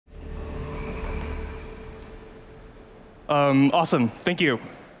Awesome, thank you.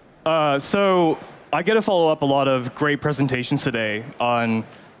 So I get to follow up a lot of great presentations today on,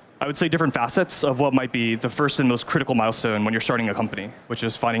 I would say, different facets of what might be the first and most critical milestone when you're starting a company, which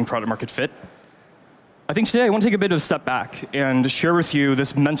is finding product market fit. I think today I want to take a bit of a step back and share with you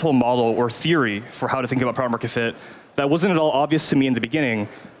this mental model or theory for how to think about product market fit that wasn't at all obvious to me in the beginning,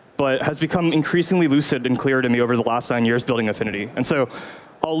 but has become increasingly lucid and clear to me over the last 9 years building Affinity. And so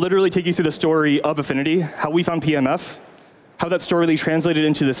I'll literally take you through the story of Affinity, how we found PMF, how that story translated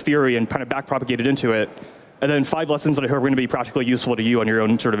into this theory and kind of back propagated into it, and then 5 lessons that I hope are going to be practically useful to you on your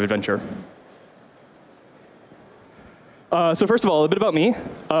own sort of adventure. So first of all, a bit about me.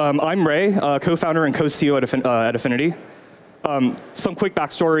 I'm Ray, co-founder and co-CEO at Affinity. Some quick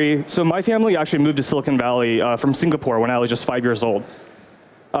backstory. So my family actually moved to Silicon Valley from Singapore when I was just 5 years old.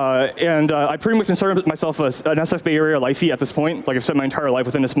 I pretty much consider myself as an SF Bay Area lifey at this point. Like I spent my entire life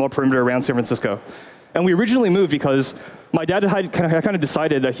within a small perimeter around San Francisco. And we originally moved because my dad had kind of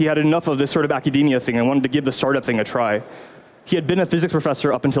decided that he had enough of this sort of academia thing and wanted to give the startup thing a try. He had been a physics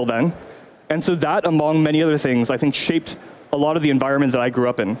professor up until then. And so that, among many other things, I think shaped a lot of the environments that I grew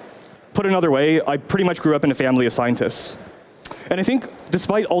up in. Put another way, I pretty much grew up in a family of scientists. And I think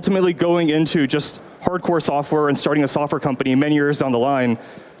despite ultimately going into just hardcore software and starting a software company many years down the line,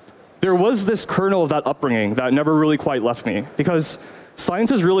 there was this kernel of that upbringing that never really quite left me. Because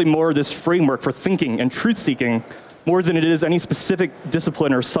science is really more this framework for thinking and truth-seeking more than it is any specific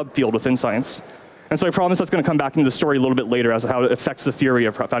discipline or subfield within science. And so I promise that's going to come back into the story a little bit later as to how it affects the theory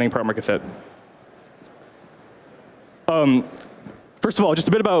of finding product market fit. First of all, just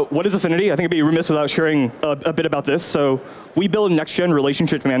a bit about what is Affinity. I think I'd be remiss without sharing a bit about this. So we build next-gen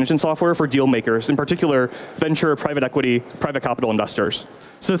relationship management software for deal makers, in particular venture, private equity, private capital investors.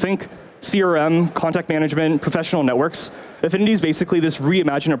 So think CRM, contact management, professional networks. Affinity is basically this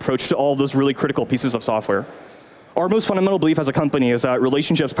reimagined approach to all of those really critical pieces of software. Our most fundamental belief as a company is that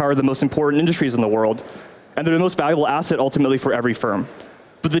relationships power the most important industries in the world, and they're the most valuable asset ultimately for every firm.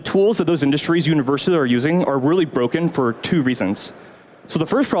 But the tools that those industries universally are using are really broken for 2 reasons. So the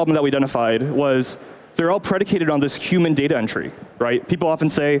first problem that we identified was they're all predicated on this human data entry, right? People often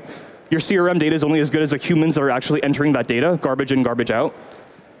say your CRM data is only as good as the humans that are actually entering that data, garbage in, garbage out.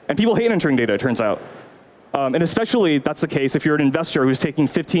 And people hate entering data, it turns out. And especially that's the case if you're an investor who's taking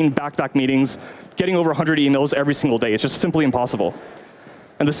 15 back-to-back meetings, getting over 100 emails every single day. It's just simply impossible.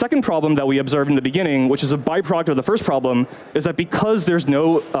 And the second problem that we observed in the beginning, which is a byproduct of the first problem, is that because there's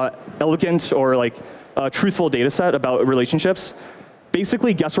no elegant or truthful data set about relationships,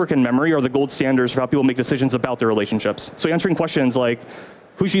 basically guesswork and memory are the gold standards for how people make decisions about their relationships. So answering questions like,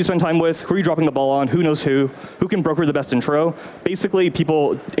 who should you spend time with? Who are you dropping the ball on? Who knows who? Who can broker the best intro? Basically,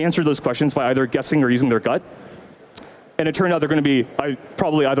 people answer those questions by either guessing or using their gut. And it turned out they're going to be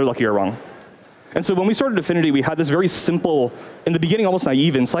probably either lucky or wrong. And so when we started Affinity, we had this very simple, in the beginning almost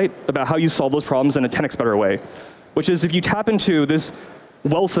naive insight about how you solve those problems in a 10x better way, which is if you tap into this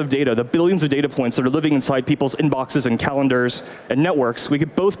wealth of data, the billions of data points that are living inside people's inboxes and calendars and networks, we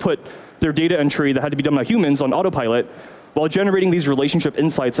could both put their data entry that had to be done by humans on autopilot while generating these relationship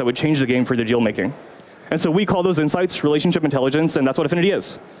insights that would change the game for their deal making. And so we call those insights relationship intelligence, and that's what Affinity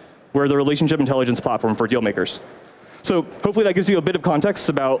is. We're the relationship intelligence platform for deal makers. So hopefully that gives you a bit of context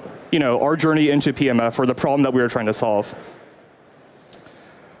about our journey into PMF or the problem that we were trying to solve.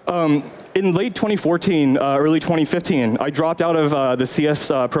 In late 2014, early 2015, I dropped out of the CS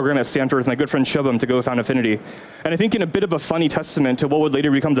program at Stanford with my good friend Shubham to go found Affinity. And I think in a bit of a funny testament to what would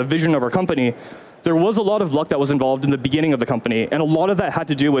later become the vision of our company, there was a lot of luck that was involved in the beginning of the company. And a lot of that had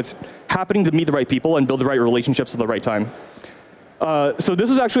to do with happening to meet the right people and build the right relationships at the right time. So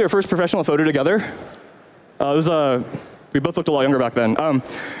this is actually our first professional photo together. We both looked a lot younger back then.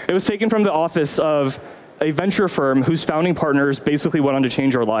 It was taken from the office of a venture firm whose founding partners basically went on to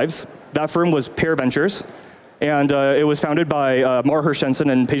change our lives. That firm was Pear Ventures, and it was founded by Mar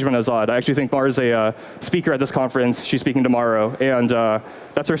Hershenson and Pejman Azad. I actually think Mar is a speaker at this conference. She's speaking tomorrow, and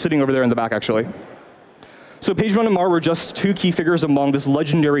that's her sitting over there in the back, actually. So Pejman and Mar were just 2 key figures among this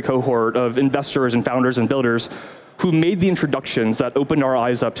legendary cohort of investors and founders and builders who made the introductions that opened our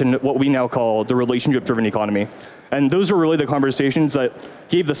eyes up to what we now call the relationship-driven economy. And those were really the conversations that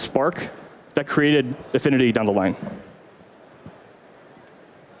gave the spark that created Affinity down the line.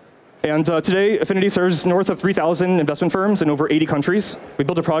 And today, Affinity serves north of 3,000 investment firms in over 80 countries. We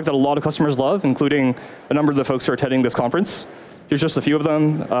built a product that a lot of customers love, including a number of the folks who are attending this conference. Here's just a few of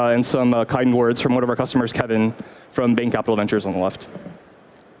them, and some kind words from one of our customers, Kevin, from Bain Capital Ventures on the left.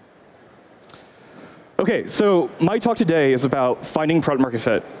 OK, so my talk today is about finding product market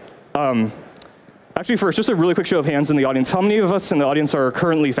fit. Actually, first, just a really quick show of hands in the audience. How many of us in the audience are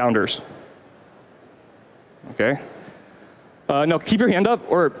currently founders? OK. No, keep your hand up,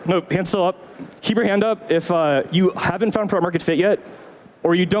 or no, hand still up. Keep your hand up if you haven't found product market fit yet,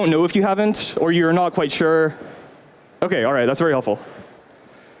 or you don't know if you haven't, or you're not quite sure. Okay, all right, that's very helpful.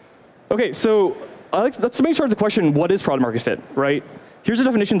 Okay, so let's make sure of the question, what is product market fit, right? Here's a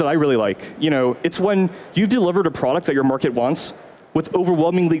definition that I really like. It's when you've delivered a product that your market wants with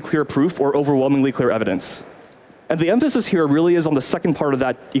overwhelmingly clear proof or overwhelmingly clear evidence. And the emphasis here really is on the second part of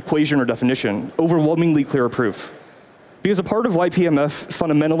that equation or definition, overwhelmingly clear proof. Because a part of why PMF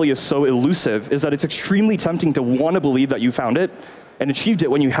fundamentally is so elusive is that it's extremely tempting to want to believe that you found it and achieved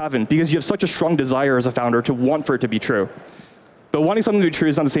it when you haven't, because you have such a strong desire as a founder to want for it to be true. But wanting something to be true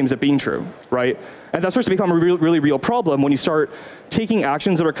is not the same as it being true, right? And that starts to become a really real problem when you start taking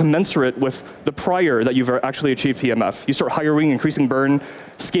actions that are commensurate with the prior that you've actually achieved PMF. You start hiring, increasing burn,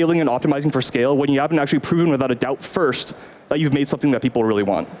 scaling and optimizing for scale when you haven't actually proven without a doubt first that you've made something that people really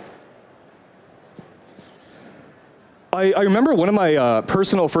want. I remember one of my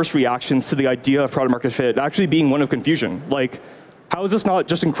personal first reactions to the idea of product market fit actually being one of confusion. Like, how is this not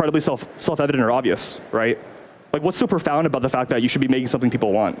just incredibly self-evident or obvious, right? Like, what's so profound about the fact that you should be making something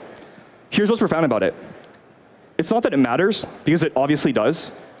people want? Here's what's profound about it. It's not that it matters, because it obviously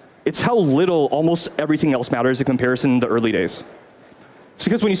does. It's how little almost everything else matters in comparison to the early days. It's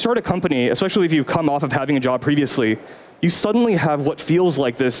because when you start a company, especially if you've come off of having a job previously, you suddenly have what feels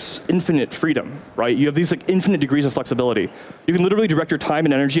like this infinite freedom, right? You have these infinite degrees of flexibility. You can literally direct your time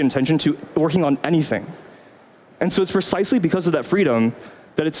and energy and attention to working on anything. And so it's precisely because of that freedom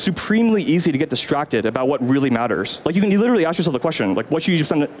that it's supremely easy to get distracted about what really matters. Like, you literally ask yourself the question, like, what should you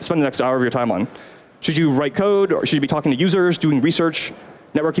spend the next hour of your time on? Should you write code, or should you be talking to users, doing research,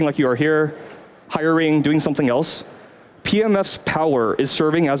 networking like you are here, hiring, doing something else? PMF's power is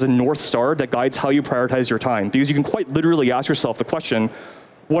serving as a North Star that guides how you prioritize your time, because you can quite literally ask yourself the question,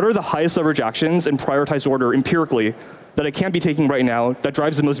 what are the highest leverage actions in prioritized order empirically that I can't be taking right now that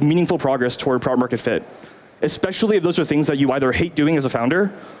drives the most meaningful progress toward product market fit? Especially if those are things that you either hate doing as a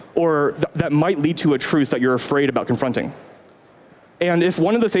founder, or that might lead to a truth that you're afraid about confronting. And if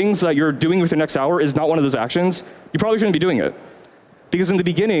one of the things that you're doing with your next hour is not one of those actions, you probably shouldn't be doing it. Because in the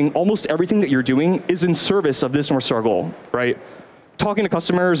beginning, almost everything that you're doing is in service of this North Star goal, right? Talking to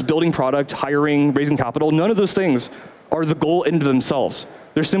customers, building product, hiring, raising capital, none of those things are the goal into themselves.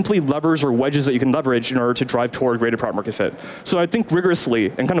 They're simply levers or wedges that you can leverage in order to drive toward greater product market fit. So I think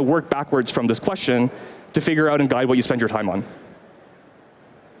rigorously and kind of work backwards from this question to figure out and guide what you spend your time on.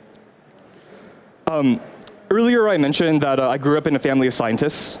 Earlier I mentioned that I grew up in a family of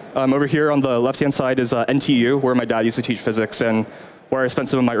scientists. Over here on the left-hand side is NTU, where my dad used to teach physics and where I spent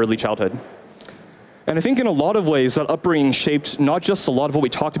some of my early childhood. And I think in a lot of ways that upbringing shaped not just a lot of what we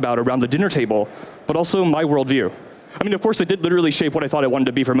talked about around the dinner table, but also my worldview. I mean, of course, it did literally shape what I thought I wanted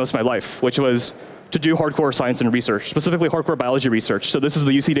to be for most of my life, which was to do hardcore science and research, specifically hardcore biology research. So this is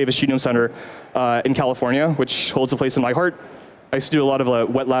the UC Davis Genome Center in California, which holds a place in my heart. I used to do a lot of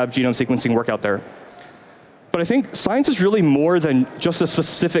wet lab genome sequencing work out there. But I think science is really more than just a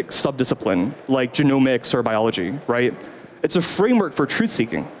specific subdiscipline, like genomics or biology, right? It's a framework for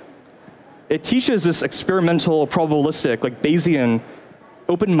truth-seeking. It teaches this experimental, probabilistic, like Bayesian,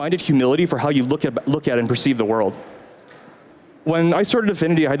 open-minded humility for how you look at and perceive the world. When I started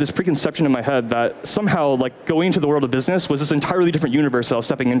Affinity, I had this preconception in my head that somehow, like, going into the world of business was this entirely different universe that I was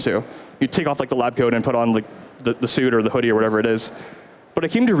stepping into. You take off like the lab coat and put on like the suit or the hoodie or whatever it is. But I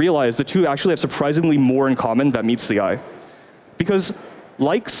came to realize the two actually have surprisingly more in common than meets the eye. Because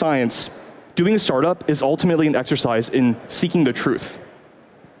like science, doing a startup is ultimately an exercise in seeking the truth.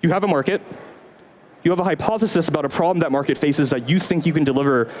 You have a market. You have a hypothesis about a problem that market faces that you think you can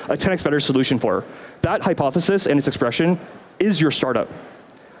deliver a 10x better solution for. That hypothesis and its expression is your startup.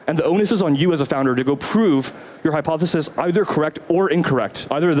 And the onus is on you as a founder to go prove your hypothesis either correct or incorrect.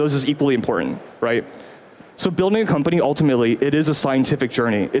 Either of those is equally important, right? So building a company, ultimately, it is a scientific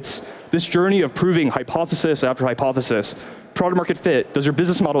journey. It's this journey of proving hypothesis after hypothesis. Product market fit, does your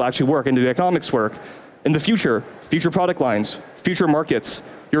business model actually work, and do the economics work? In the future product lines, future markets,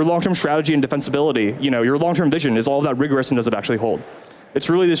 your long-term strategy and defensibility, your long-term vision, is all that rigorous and does it actually hold? It's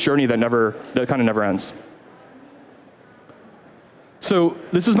really this journey that kind of never ends. So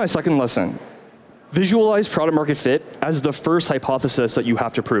this is my second lesson. Visualize product market fit as the first hypothesis that you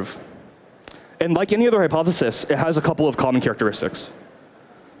have to prove. And like any other hypothesis, it has a couple of common characteristics.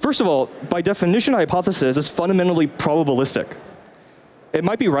 First of all, by definition, a hypothesis is fundamentally probabilistic. It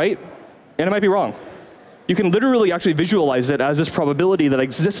might be right, and it might be wrong. You can literally actually visualize it as this probability that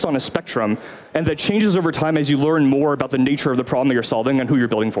exists on a spectrum and that changes over time as you learn more about the nature of the problem that you're solving and who you're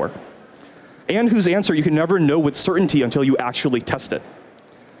building for. And whose answer you can never know with certainty until you actually test it.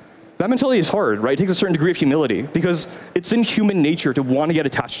 That mentality is hard, right? It takes a certain degree of humility because it's in human nature to want to get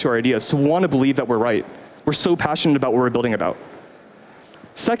attached to our ideas, to want to believe that we're right. We're so passionate about what we're building about.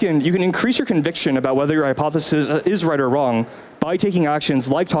 Second, you can increase your conviction about whether your hypothesis is right or wrong by taking actions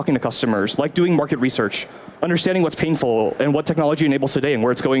like talking to customers, like doing market research, understanding what's painful and what technology enables today and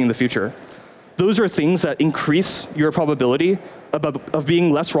where it's going in the future. Those are things that increase your probability of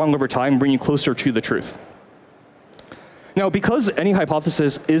being less wrong over time, bring you closer to the truth. Now, because any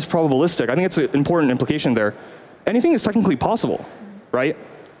hypothesis is probabilistic, I think it's an important implication there. Anything is technically possible, right?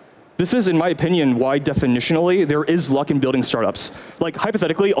 This is, in my opinion, why definitionally there is luck in building startups. Like,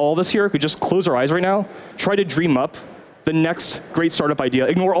 hypothetically, all of us here could just close our eyes right now, try to dream up the next great startup idea,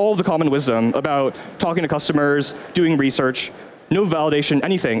 ignore all of the common wisdom about talking to customers, doing research, no validation,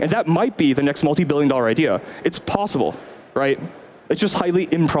 anything. And that might be the next multi-billion-dollar idea. It's possible, right? It's just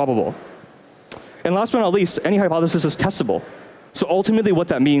highly improbable. And last but not least, any hypothesis is testable. So ultimately what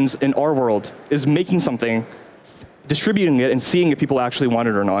that means in our world is making something, distributing it, and seeing if people actually want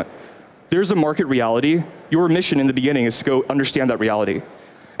it or not. There's a market reality. Your mission in the beginning is to go understand that reality.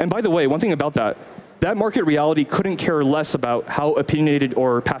 And by the way, one thing about that market reality couldn't care less about how opinionated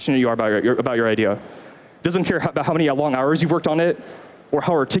or passionate you are about your idea. It doesn't care about how many long hours you've worked on it, or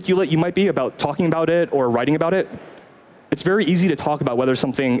how articulate you might be about talking about it or writing about it. It's very easy to talk about whether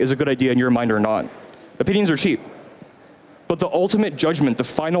something is a good idea in your mind or not. Opinions are cheap. But the ultimate judgment, the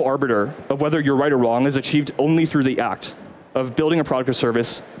final arbiter of whether you're right or wrong, is achieved only through the act of building a product or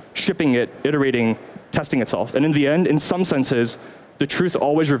service, shipping it, iterating, testing itself. And in the end, in some senses, the truth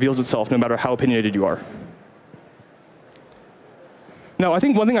always reveals itself no matter how opinionated you are. Now, I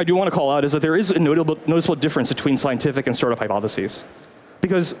think one thing I do want to call out is that there is a noticeable difference between scientific and startup hypotheses.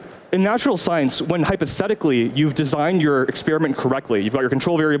 Because in natural science, when hypothetically you've designed your experiment correctly, you've got your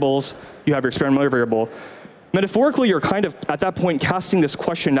control variables, you have your experimental variable, metaphorically you're kind of, at that point, casting this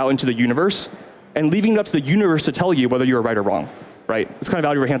question out into the universe and leaving it up to the universe to tell you whether you're right or wrong, right? It's kind of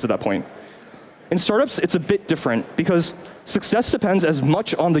out of your hands at that point. In startups, it's a bit different because success depends as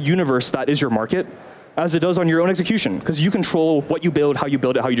much on the universe that is your market as it does on your own execution, because you control what you build, how you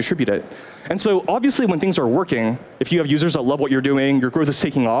distribute it. And so obviously when things are working, if you have users that love what you're doing, your growth is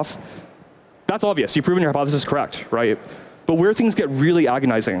taking off, that's obvious. You've proven your hypothesis correct, right? But where things get really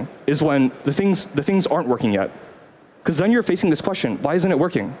agonizing is when the things aren't working yet. Because then you're facing this question, why isn't it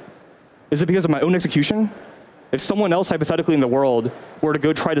working? Is it because of my own execution? If someone else hypothetically in the world were to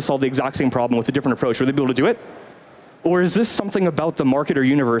go try to solve the exact same problem with a different approach, would they be able to do it? Or is this something about the market or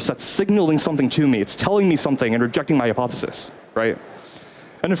universe that's signaling something to me? It's telling me something and rejecting my hypothesis, right?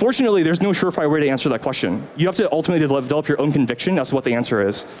 And unfortunately, there's no surefire way to answer that question. You have to ultimately develop your own conviction as to what the answer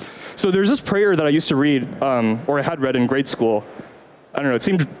is. So there's this prayer that I used to read, or I had read in grade school. I don't know, it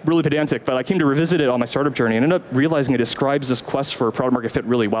seemed really pedantic, but I came to revisit it on my startup journey and ended up realizing it describes this quest for product market fit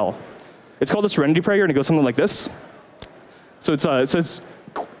really well. It's called the Serenity Prayer, and it goes something like this. So it says,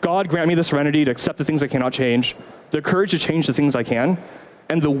 God grant me the serenity to accept the things I cannot change, the courage to change the things I can,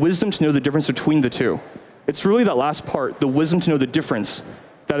 and the wisdom to know the difference between the two. It's really that last part, the wisdom to know the difference,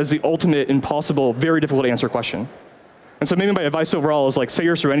 that is the ultimate, impossible, very difficult to answer question. And so maybe my advice overall is like, say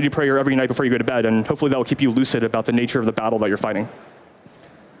your Serenity Prayer every night before you go to bed, and hopefully that will keep you lucid about the nature of the battle that you're fighting.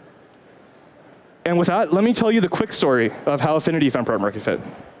 And with that, let me tell you the quick story of how Affinity found product market fit.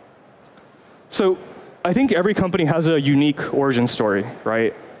 So I think every company has a unique origin story,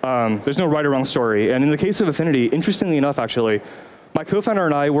 right? There's no right or wrong story. And in the case of Affinity, interestingly enough, actually, my co-founder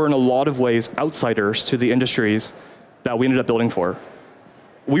and I were in a lot of ways outsiders to the industries that we ended up building for.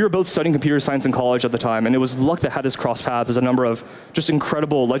 We were both studying computer science in college at the time, and it was luck that had us cross paths. There's a number of just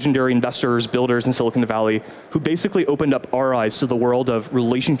incredible, legendary investors, builders in Silicon Valley who basically opened up our eyes to the world of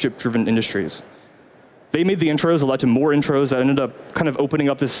relationship-driven industries. They made the intros that led to more intros that ended up kind of opening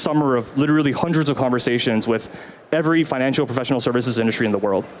up this summer of literally hundreds of conversations with every financial professional services industry in the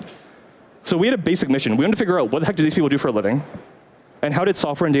world. So we had a basic mission. We wanted to figure out what the heck do these people do for a living, and how did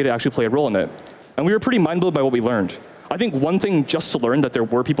software and data actually play a role in it? And we were pretty mind-blown by what we learned. I think one thing just to learn that there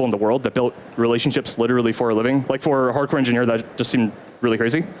were people in the world that built relationships literally for a living, like for a hardcore engineer, that just seemed really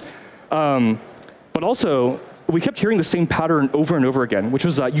crazy. But also, we kept hearing the same pattern over and over again, which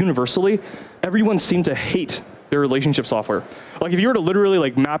was that universally, everyone seemed to hate their relationship software. Like if you were to literally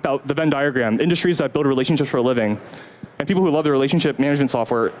like map out the Venn diagram, industries that build relationships for a living, and people who love their relationship management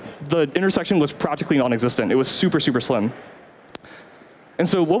software, the intersection was practically non-existent. It was super, super slim. And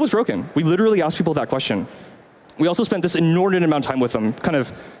so what was broken? We literally asked people that question. We also spent this inordinate amount of time with them, kind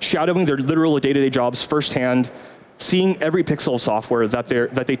of shadowing their literal day-to-day jobs firsthand, seeing every pixel of software that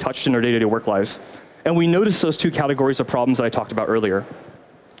they touched in their day-to-day work lives. And we noticed those two categories of problems that I talked about earlier.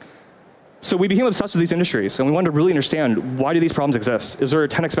 So we became obsessed with these industries, and we wanted to really understand, why do these problems exist? Is there a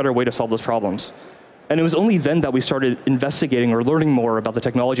 10x better way to solve those problems? And it was only then that we started investigating or learning more about the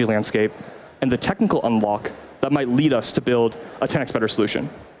technology landscape and the technical unlock that might lead us to build a 10x better solution.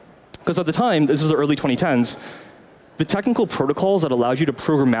 Because at the time, this is the early 2010s, the technical protocols that allowed you to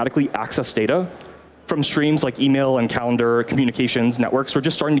programmatically access data from streams like email and calendar, communications, networks were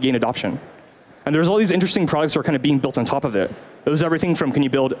just starting to gain adoption. And there's all these interesting products that are kind of being built on top of it. It was everything from, can you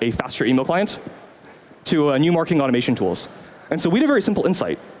build a faster email client, to new marketing automation tools. And so we had a very simple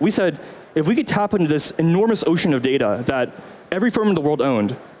insight. We said, if we could tap into this enormous ocean of data that every firm in the world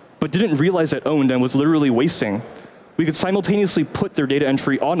owned, but didn't realize it owned and was literally wasting, we could simultaneously put their data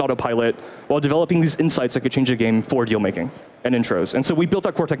entry on autopilot while developing these insights that could change the game for deal making and intros. And so we built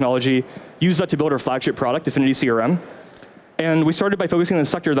that core technology, used that to build our flagship product, Affinity CRM. And we started by focusing on the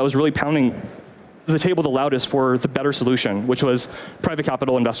sector that was really pounding the table the loudest for the better solution, which was private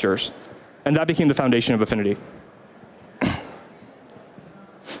capital investors. And that became the foundation of Affinity.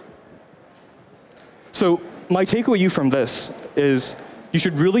 So my takeaway from this is you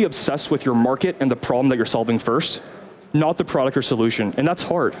should really obsess with your market and the problem that you're solving first, not the product or solution. And that's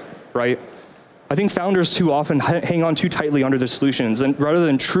hard, right? I think founders too often hang on too tightly under their solutions, and rather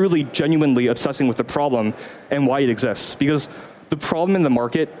than truly, genuinely obsessing with the problem and why it exists. Because the problem in the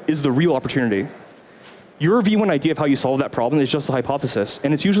market is the real opportunity. Your V1 idea of how you solve that problem is just a hypothesis,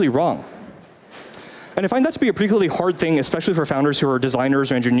 and it's usually wrong. And I find that to be a particularly hard thing, especially for founders who are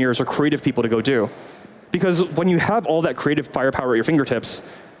designers or engineers or creative people to go do. Because when you have all that creative firepower at your fingertips,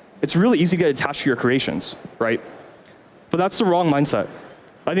 it's really easy to get attached to your creations, right? But that's the wrong mindset.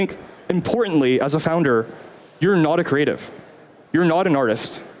 I think, importantly, as a founder, you're not a creative. You're not an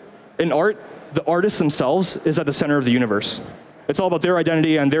artist. In art, the artists themselves is at the center of the universe. It's all about their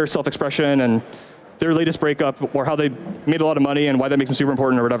identity and their self-expression and their latest breakup, or how they made a lot of money and why that makes them super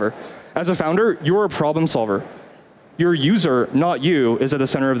important or whatever. As a founder, you're a problem solver. Your user, not you, is at the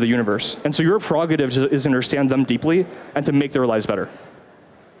center of the universe. And so your prerogative is to understand them deeply and to make their lives better.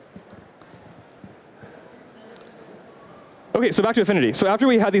 Okay, so back to Affinity. So after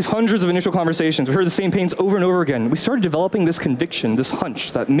we had these hundreds of initial conversations, we heard the same pains over and over again, we started developing this conviction, this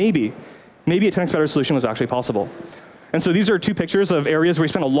hunch that maybe a 10x better solution was actually possible. And so these are two pictures of areas where we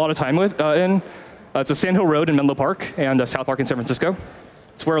spent a lot of time in. It's a Sand Hill Road in Menlo Park and South Park in San Francisco.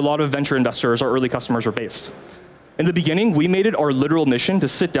 It's where a lot of venture investors, our early customers, are based. In the beginning, we made it our literal mission to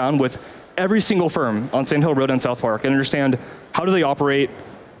sit down with every single firm on Sand Hill Road and South Park and understand, how do they operate,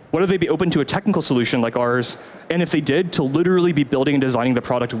 whether they be open to a technical solution like ours, and if they did, to literally be building and designing the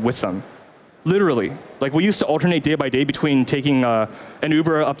product with them. Literally. Like, we used to alternate day by day between taking an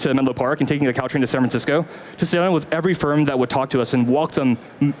Uber up to Menlo Park and taking the Caltrain to San Francisco to sit down with every firm that would talk to us and walk them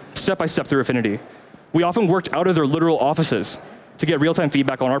step by step through Affinity. We often worked out of their literal offices to get real-time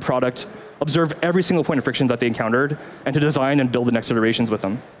feedback on our product, observe every single point of friction that they encountered, and to design and build the next iterations with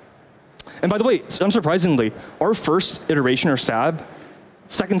them. And by the way, unsurprisingly, our first iteration or stab,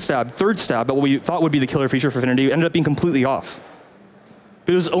 second stab, third stab at what we thought would be the killer feature for Affinity ended up being completely off.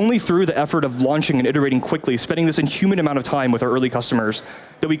 But it was only through the effort of launching and iterating quickly, spending this inhuman amount of time with our early customers,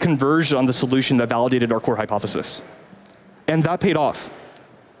 that we converged on the solution that validated our core hypothesis. And that paid off.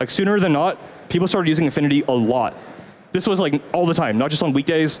 Like, sooner than not, people started using Affinity a lot. This was like all the time, not just on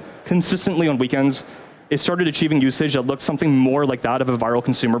weekdays, consistently on weekends. It started achieving usage that looked something more like that of a viral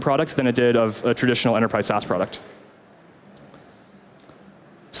consumer product than it did of a traditional enterprise SaaS product.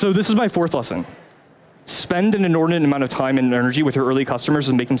 So this is my fourth lesson. Spend an inordinate amount of time and energy with your early customers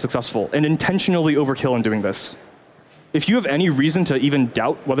and make them successful, and intentionally overkill in doing this. If you have any reason to even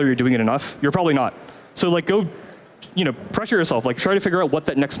doubt whether you're doing it enough, you're probably not. So like, go, pressure yourself. Like, try to figure out what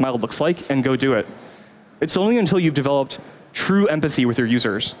that next mile looks like and go do it. It's only until you've developed true empathy with your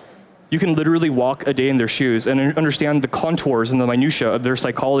users, you can literally walk a day in their shoes and understand the contours and the minutia of their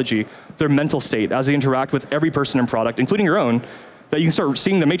psychology, their mental state as they interact with every person in product, including your own, that you can start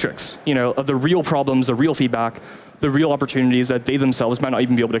seeing the matrix, of the real problems, the real feedback, the real opportunities that they themselves might not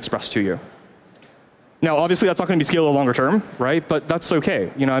even be able to express to you. Now, obviously, that's not going to be scalable longer term, right? But that's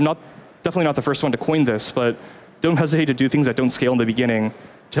okay. I'm definitely not the first one to coin this, but don't hesitate to do things that don't scale in the beginning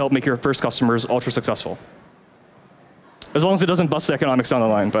to help make your first customers ultra successful. As long as it doesn't bust the economics down the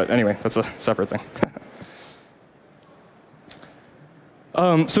line, but anyway, that's a separate thing.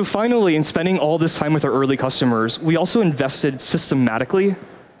 So finally, in spending all this time with our early customers, we also invested systematically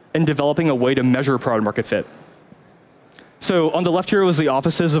in developing a way to measure product market fit. So on the left here was the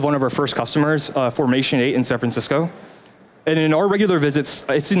offices of one of our first customers, Formation 8 in San Francisco. And in our regular visits,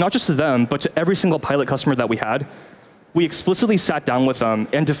 it's not just to them, but to every single pilot customer that we had, we explicitly sat down with them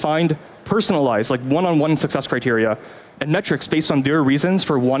and defined personalized, like one-on-one success criteria and metrics based on their reasons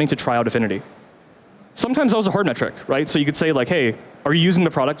for wanting to try out Affinity. Sometimes that was a hard metric, right? So you could say like, hey, are you using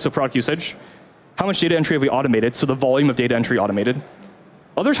the product, so product usage? How much data entry have we automated, so the volume of data entry automated?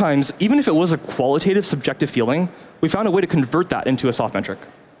 Other times, even if it was a qualitative, subjective feeling, we found a way to convert that into a soft metric.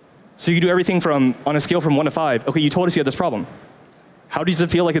 So you could do everything from, on a scale from 1 to 5, okay, you told us you had this problem. How does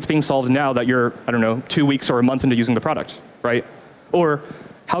it feel like it's being solved now that you're, I don't know, 2 weeks or a month into using the product, right? Or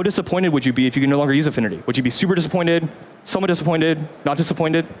how disappointed would you be if you could no longer use Affinity? Would you be super disappointed, somewhat disappointed, not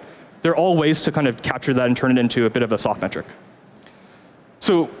disappointed? There are all ways to kind of capture that and turn it into a bit of a soft metric.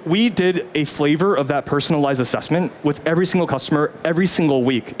 So we did a flavor of that personalized assessment with every single customer every single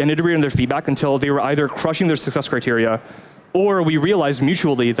week and iterated on their feedback until they were either crushing their success criteria or we realized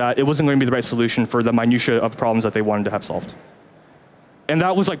mutually that it wasn't going to be the right solution for the minutia of problems that they wanted to have solved. And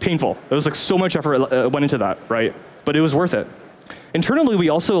that was like painful. It was like so much effort went into that, right? But it was worth it. Internally, we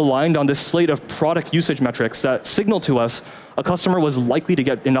also aligned on this slate of product usage metrics that signaled to us a customer was likely to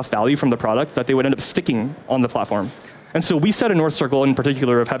get enough value from the product that they would end up sticking on the platform. And so we set a North Star goal in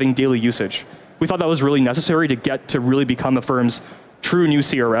particular of having daily usage. We thought that was really necessary to get to really become the firm's true new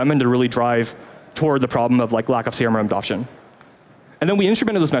CRM and to really drive toward the problem of like lack of CRM adoption. And then we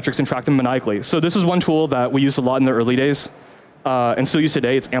instrumented those metrics and tracked them maniacally. So this is one tool that we used a lot in the early days and still use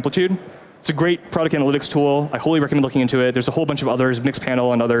today. It's Amplitude. It's a great product analytics tool. I wholly recommend looking into it. There's a whole bunch of others,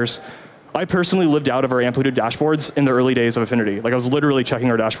 Mixpanel and others. I personally lived out of our Amplitude dashboards in the early days of Affinity. Like I was literally checking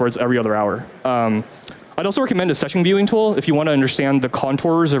our dashboards every other hour. I'd also recommend a session viewing tool if you want to understand the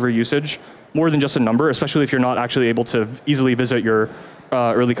contours of your usage more than just a number, especially if you're not actually able to easily visit your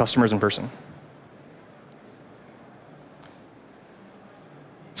early customers in person.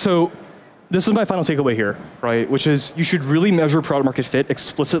 So this is my final takeaway here, right? Which is you should really measure product market fit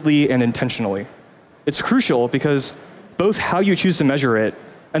explicitly and intentionally. It's crucial because both how you choose to measure it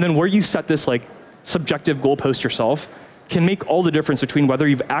and then where you set this like subjective goalpost yourself can make all the difference between whether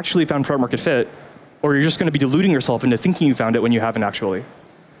you've actually found product market fit or you're just going to be deluding yourself into thinking you found it when you haven't actually.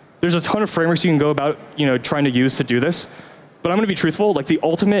 There's a ton of frameworks you can go about, trying to use to do this. But I'm going to be truthful, like the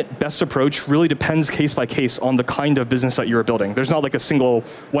ultimate best approach really depends case by case on the kind of business that you're building. There's not like a single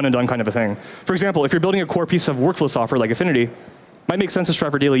one and done kind of a thing. For example, if you're building a core piece of workflow software like Affinity, it might make sense to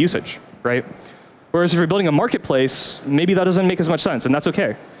strive for daily usage, right? Whereas if you're building a marketplace, maybe that doesn't make as much sense, and that's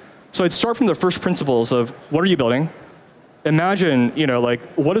okay. So I'd start from the first principles of what are you building? Imagine,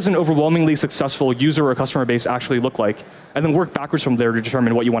 what does an overwhelmingly successful user or customer base actually look like? And then work backwards from there to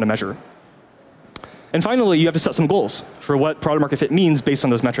determine what you want to measure. And finally, you have to set some goals for what product market fit means based on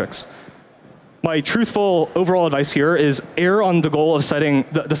those metrics. My truthful overall advice here is err on the goal of setting,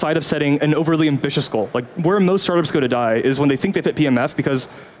 the side of setting an overly ambitious goal. Like where most startups go to die is when they think they fit PMF because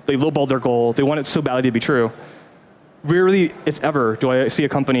they lowballed their goal, they want it so badly to be true. Rarely, if ever, do I see a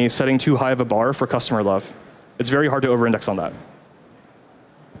company setting too high of a bar for customer love. It's very hard to over-index on that.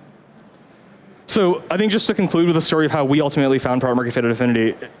 So I think just to conclude with a story of how we ultimately found product market fit at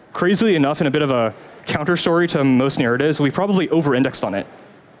Affinity, crazily enough, in a bit of a counter story to most narratives, we probably over-indexed on it.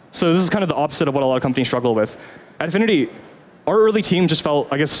 So this is kind of the opposite of what a lot of companies struggle with. At Affinity, our early team just felt,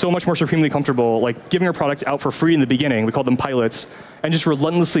 I guess, so much more supremely comfortable like giving our product out for free in the beginning, we called them pilots, and just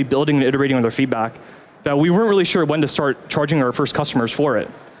relentlessly building and iterating on their feedback, that we weren't really sure when to start charging our first customers for it.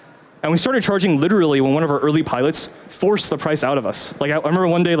 And we started charging literally when one of our early pilots forced the price out of us. Like I remember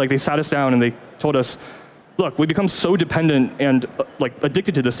one day, like they sat us down and they told us, look, we become so dependent and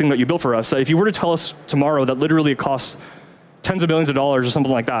addicted to this thing that you built for us that if you were to tell us tomorrow that literally it costs tens of millions of dollars or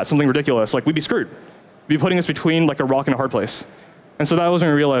something like that, something ridiculous, like we'd be screwed. We'd be putting us between like a rock and a hard place. And so that was when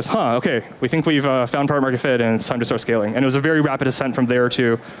we realized, okay, we think we've found product market fit and it's time to start scaling. And it was a very rapid ascent from there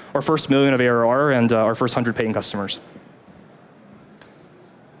to our first $1 million of ARR and our first 100 paying customers.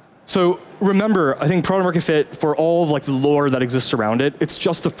 So remember, I think product market fit, for all of like the lore that exists around it, it's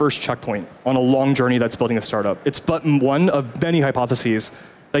just the first checkpoint on a long journey that's building a startup. It's but one of many hypotheses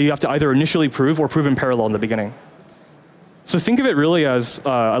that you have to either initially prove or prove in parallel in the beginning. So think of it really as,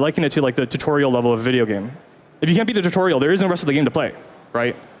 I liken it to like the tutorial level of a video game. If you can't beat the tutorial, there is no rest of the game to play,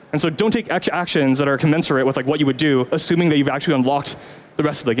 right? And so don't take actions that are commensurate with like what you would do, assuming that you've actually unlocked the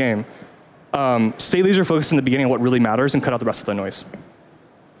rest of the game. Stay laser focused in the beginning on what really matters and cut out the rest of the noise.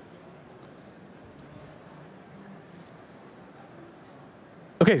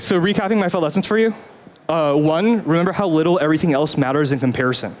 Okay, so recapping my 5 lessons for you. 1, remember how little everything else matters in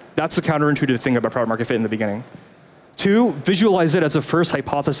comparison. That's the counterintuitive thing about product market fit in the beginning. 2, visualize it as a first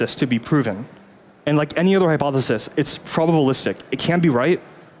hypothesis to be proven. And like any other hypothesis, it's probabilistic. It can be right,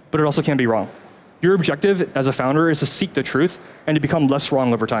 but it also can be wrong. Your objective as a founder is to seek the truth and to become less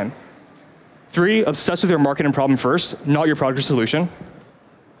wrong over time. 3, obsess with your market and problem first, not your product or solution.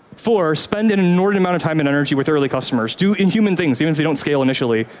 4, spend an inordinate amount of time and energy with early customers. Do inhuman things, even if they don't scale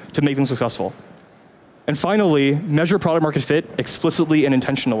initially, to make them successful. And finally, measure product market fit explicitly and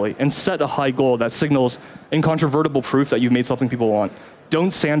intentionally, and set a high goal that signals incontrovertible proof that you've made something people want.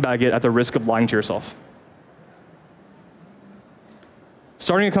 Don't sandbag it at the risk of lying to yourself.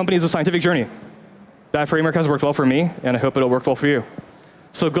 Starting a company is a scientific journey. That framework has worked well for me, and I hope it'll work well for you.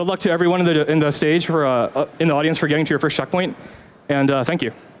 So good luck to everyone in the stage in the audience for getting to your first checkpoint, and thank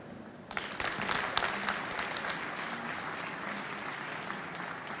you.